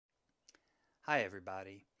Hi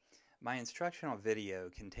everybody. My instructional video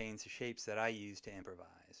contains the shapes that I use to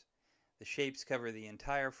improvise. The shapes cover the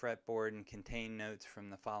entire fretboard and contain notes from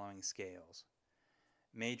the following scales: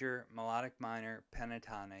 major, melodic minor,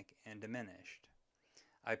 pentatonic, and diminished.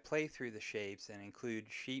 I play through the shapes and include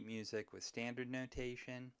sheet music with standard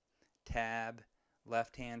notation, tab,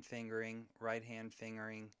 left hand fingering, right hand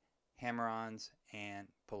fingering, hammer-ons, and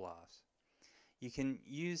pull-offs. You can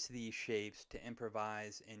use these shapes to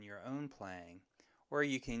improvise in your own playing, or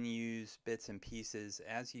you can use bits and pieces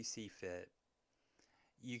as you see fit.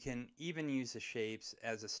 You can even use the shapes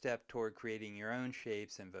as a step toward creating your own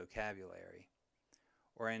shapes and vocabulary,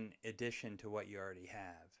 or in addition to what you already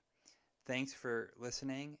have. Thanks for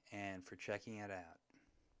listening and for checking it out.